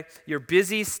 okay? You're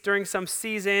busy during some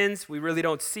seasons. We really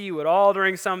don't see you at all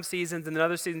during some seasons, and in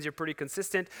other seasons you're pretty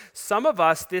consistent. Some of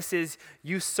us, this is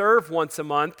you serve once a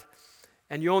month,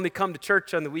 and you only come to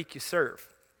church on the week you serve.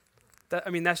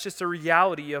 That's just a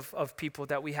reality of people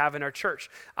that we have in our church.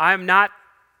 I'm not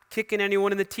kicking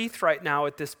anyone in the teeth right now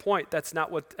at this point. That's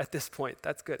not what, at this point.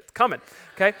 That's good. It's coming,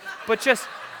 okay? But just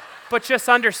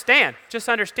understand. Just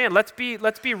understand. Let's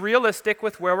be realistic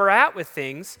with where we're at with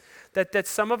things. That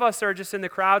some of us are just in the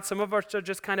crowd. Some of us are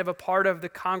just kind of a part of the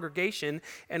congregation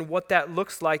and what that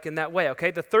looks like in that way,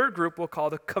 okay? The third group we'll call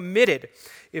the committed.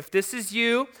 If this is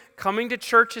you, coming to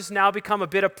church has now become a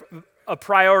bit of a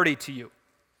priority to you.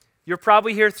 You're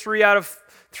probably here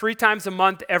 3 times a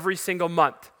month, every single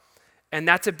month. And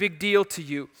that's a big deal to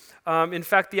you. In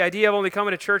fact, the idea of only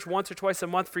coming to church once or twice a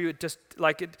month for you,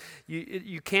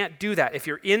 you can't do that. If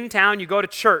you're in town, you go to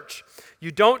church.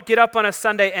 You don't get up on a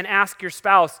Sunday and ask your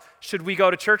spouse, should we go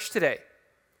to church today?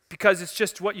 Because it's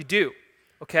just what you do,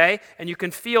 okay? And you can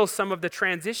feel some of the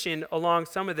transition along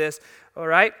some of this, all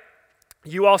right?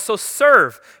 You also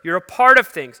serve. You're a part of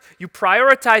things. You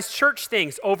prioritize church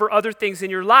things over other things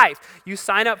in your life. You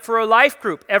sign up for a life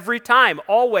group every time,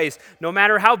 always. No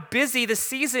matter how busy the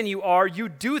season you are, you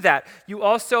do that. You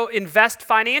also invest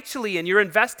financially, and you're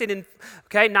invested in,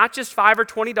 okay, not just $5 or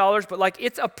 $20, but like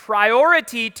it's a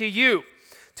priority to you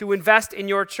to invest in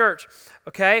your church,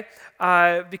 okay,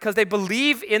 because they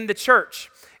believe in the church.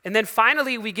 And then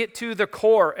finally, we get to the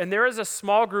core, and there is a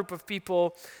small group of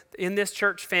people in this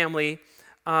church family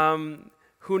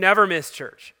who never miss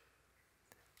church.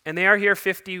 And they are here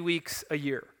 50 weeks a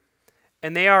year.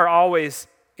 And they are always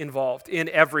involved in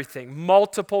everything,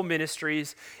 multiple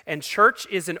ministries, and church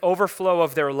is an overflow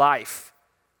of their life.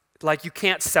 Like you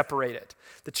can't separate it.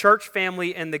 The church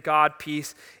family and the God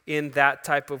piece in that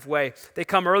type of way. They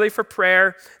come early for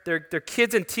prayer. Their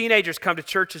kids and teenagers come to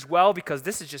church as well because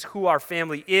this is just who our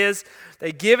family is.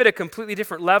 They give it a completely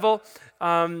different level.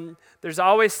 There's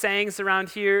always sayings around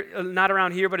here, not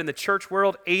around here, but in the church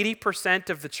world, 80%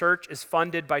 of the church is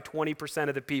funded by 20%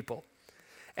 of the people.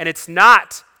 And it's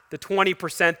not the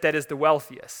 20% that is the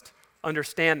wealthiest.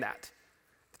 Understand that.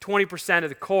 The 20% of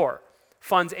the core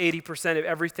funds 80% of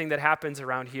everything that happens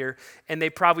around here, and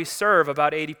they probably serve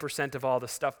about 80% of all the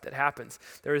stuff that happens.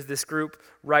 There is this group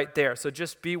right there. So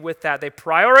just be with that. They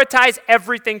prioritize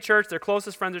everything church. Their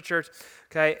closest friends are church.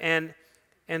 Okay,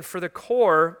 and for the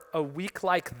core, a week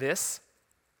like this,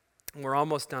 we're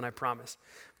almost done, I promise,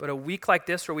 but a week like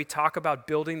this where we talk about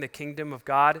building the kingdom of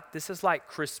God, this is like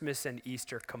Christmas and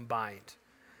Easter combined.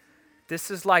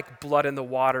 This is like blood in the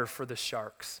water for the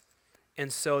sharks.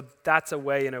 And so that's a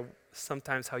way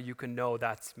sometimes how you can know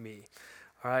that's me,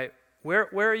 All right, where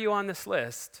are you on this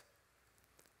list?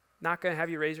 Not going to have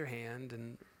you raise your hand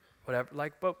and whatever.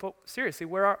 Like, but seriously,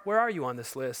 where are you on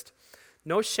this list?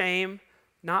 No shame.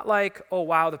 Not like, oh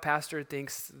wow, the pastor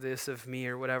thinks this of me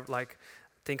or whatever. Like,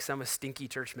 thinks I'm a stinky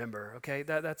church member. Okay,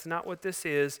 that's not what this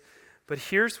is. But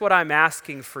here's what I'm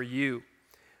asking for you.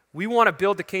 We want to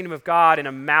build the kingdom of God in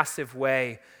a massive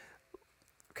way.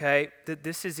 Okay,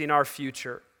 this is in our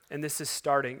future, and this is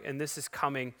starting, and this is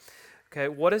coming. Okay,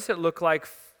 what does it look like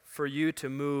for you to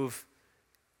move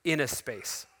in a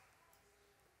space?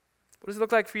 What does it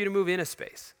look like for you to move in a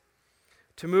space?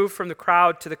 To move from the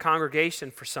crowd to the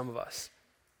congregation for some of us.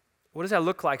 What does that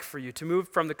look like for you? To move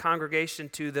from the congregation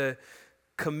to the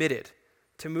committed.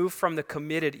 To move from the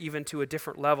committed even to a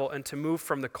different level, and to move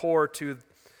from the core to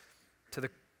the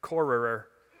corer.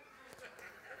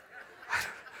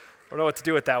 I don't know what to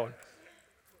do with that one.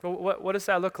 But what does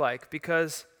that look like?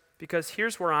 Because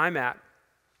here's where I'm at.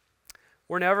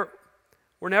 We're never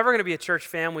going to be a church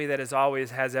family that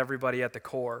always has everybody at the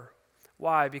core.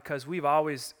 Why? Because we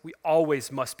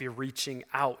always must be reaching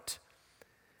out.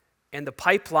 And the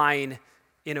pipeline,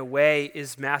 in a way,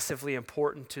 is massively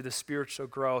important to the spiritual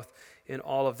growth in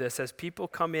all of this. As people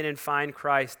come in and find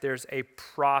Christ, there's a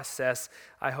process.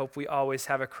 I hope we always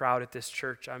have a crowd at this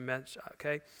church.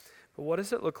 Okay? But what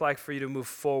does it look like for you to move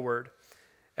forward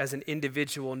as an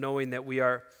individual, knowing that we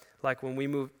are, like when we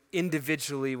move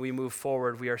individually, we move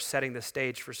forward, we are setting the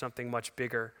stage for something much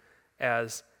bigger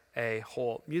as a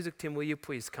whole. Music team, will you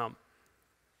please come?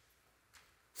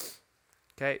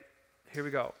 Okay, here we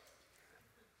go.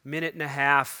 Minute and a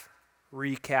half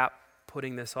recap,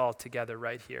 putting this all together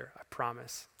right here, I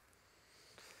promise.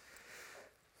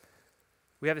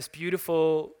 We have this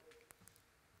beautiful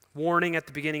warning at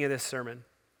the beginning of this sermon.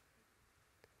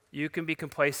 You can be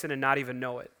complacent and not even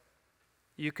know it.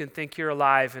 You can think you're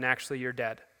alive and actually you're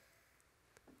dead.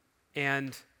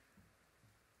 And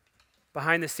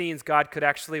behind the scenes, God could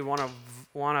actually want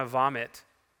to vomit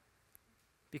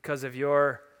because of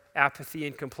your apathy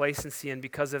and complacency, and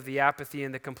because of the apathy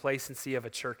and the complacency of a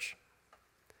church.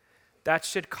 That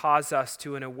should cause us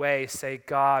to, in a way, say,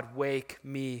 God, wake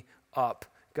me up.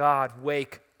 God,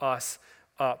 wake us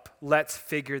up. Let's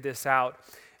figure this out.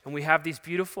 And we have these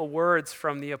beautiful words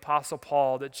from the Apostle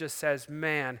Paul that just says,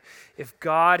 man, if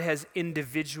God has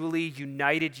individually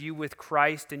united you with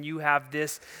Christ and you have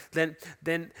this, then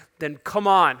come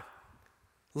on,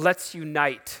 let's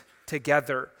unite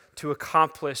together to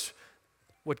accomplish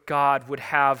what God would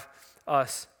have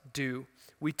us do.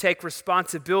 We take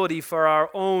responsibility for our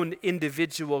own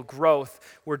individual growth.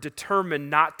 We're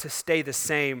determined not to stay the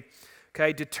same.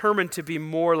 Okay, determined to be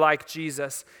more like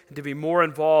Jesus and to be more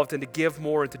involved and to give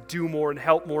more and to do more and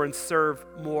help more and serve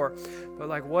more. But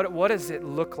like, what does it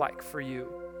look like for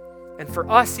you? And for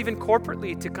us, even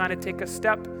corporately, to kind of take a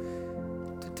step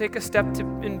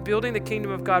in building the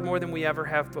kingdom of God more than we ever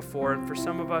have before. And for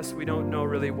some of us, we don't know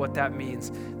really what that means.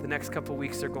 The next couple of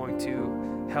weeks are going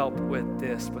to help with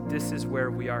this, but this is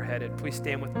where we are headed. Please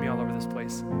stand with me all over this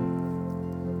place.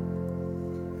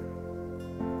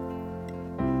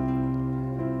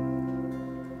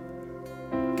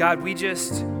 God, we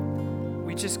just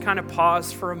kind of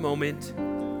pause for a moment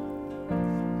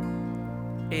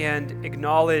and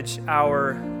acknowledge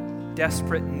our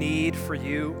desperate need for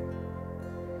you.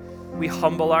 We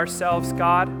humble ourselves,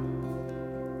 God,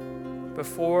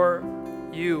 before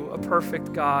you, a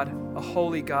perfect God, a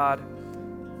holy God,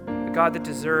 a God that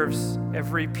deserves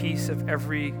every piece of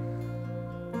every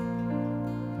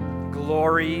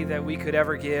glory that we could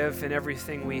ever give and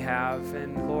everything we have.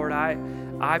 And Lord, I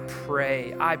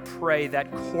pray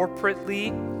that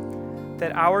corporately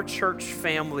that our church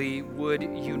family would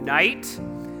unite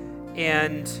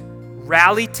and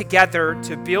rally together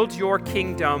to build your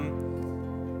kingdom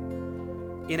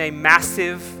in a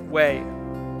massive way.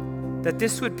 That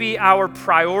this would be our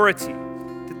priority,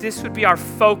 that this would be our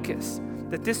focus,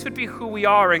 that this would be who we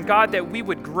are. And God, that we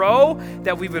would grow,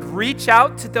 that we would reach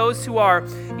out to those who are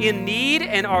in need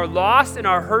and are lost and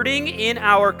are hurting in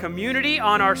our community,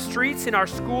 on our streets, in our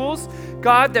schools.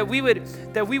 God, that we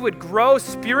would grow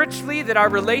spiritually, that our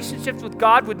relationships with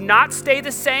God would not stay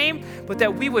the same, but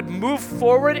that we would move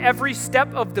forward every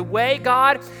step of the way,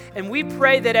 God. And we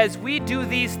pray that as we do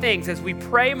these things, as we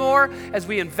pray more, as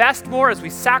we invest more, as we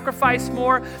sacrifice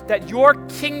more, that your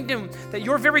kingdom, that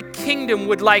your very kingdom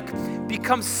would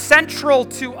become central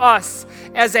to us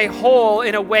as a whole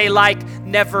in a way like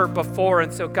never before.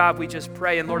 And so God, we just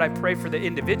pray. And Lord, I pray for the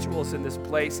individuals in this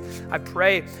place. I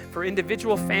pray for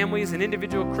individual families and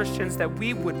individual Christians, that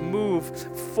we would move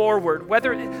forward.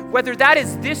 Whether that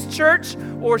is this church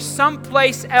or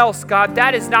someplace else, God,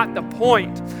 that is not the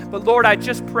point. But Lord, I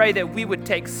just pray that we would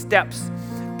take steps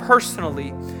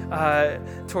personally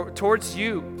towards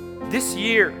you this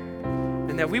year,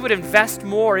 and that we would invest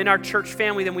more in our church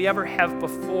family than we ever have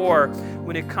before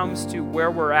when it comes to where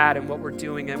we're at and what we're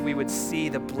doing, and we would see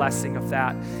the blessing of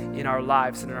that in our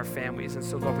lives and in our families. And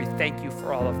so, Lord, we thank you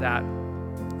for all of that.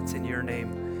 It's in your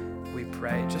name we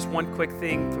pray. Just one quick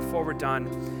thing before we're done.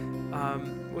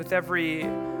 With every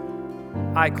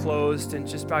eye closed, and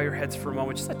just bow your heads for a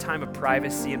moment, just a time of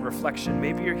privacy and reflection.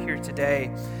 Maybe you're here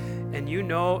today and you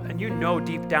know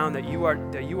deep down that you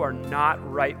are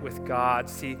not right with God.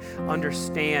 See,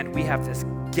 understand we have this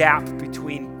gap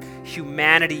between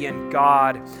humanity and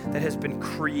God that has been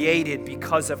created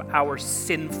because of our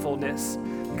sinfulness.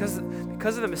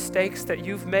 Because of the mistakes that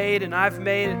you've made and I've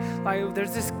made,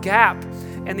 there's this gap.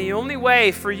 And the only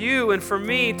way for you and for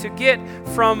me to get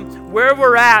from where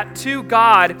we're at to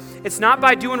God, it's not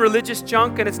by doing religious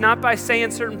junk, and it's not by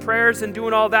saying certain prayers and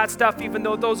doing all that stuff, even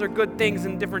though those are good things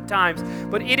in different times.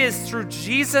 But it is through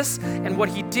Jesus and what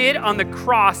he did on the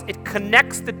cross. It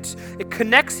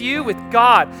connects you with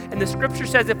God. And the scripture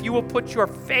says if you will put your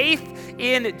faith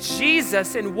in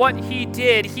Jesus and what he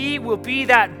did, he will be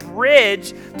that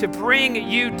bridge to bring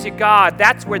you to God.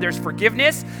 That's where there's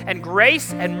forgiveness and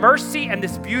grace and mercy and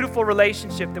this beautiful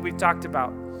relationship that we've talked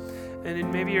about. And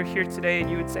then maybe you're here today and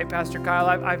you would say, Pastor Kyle,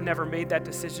 I've never made that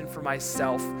decision for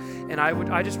myself. And I want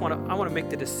to make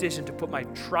the decision to put my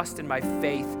trust and my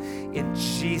faith in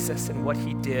Jesus and what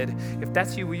he did. If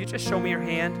that's you, will you just show me your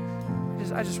hand?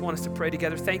 I just want us to pray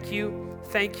together. Thank you,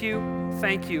 thank you,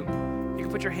 thank you. You can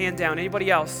put your hand down. Anybody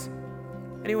else?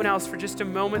 Anyone else for just a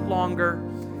moment longer?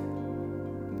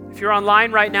 If you're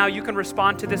online right now, you can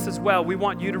respond to this as well. We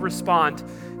want you to respond.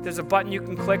 There's a button you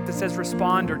can click that says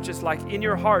respond, or just like in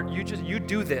your heart, you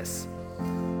do this.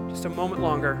 Just a moment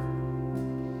longer.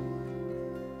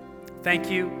 Thank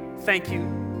you. Thank you.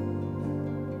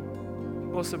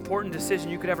 Most important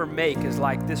decision you could ever make is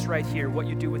like this right here, what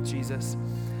you do with Jesus.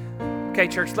 Okay,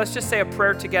 church, let's just say a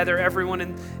prayer together, everyone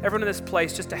in this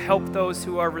place, just to help those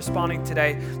who are responding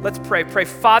today. Let's pray. Pray,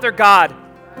 Father God,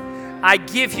 I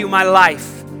give you my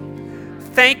life.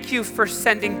 Thank you for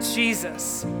sending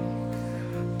Jesus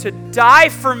to die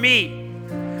for me.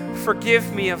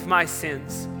 Forgive me of my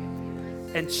sins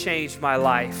and change my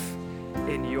life.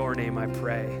 In your name I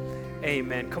pray.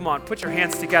 Amen. Come on, put your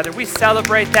hands together. We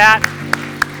celebrate that.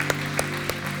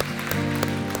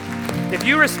 If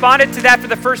you responded to that for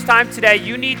the first time today,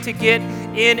 you need to get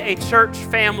in a church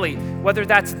family. Whether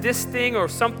that's this thing or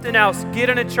something else, get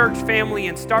in a church family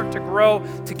and start to grow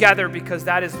together, because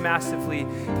that is massively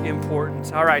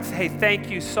important. All right. Hey,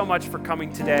 thank you so much for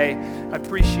coming today. I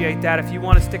appreciate that. If you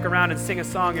want to stick around and sing a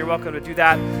song, you're welcome to do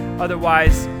that.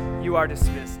 Otherwise, you are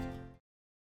dismissed.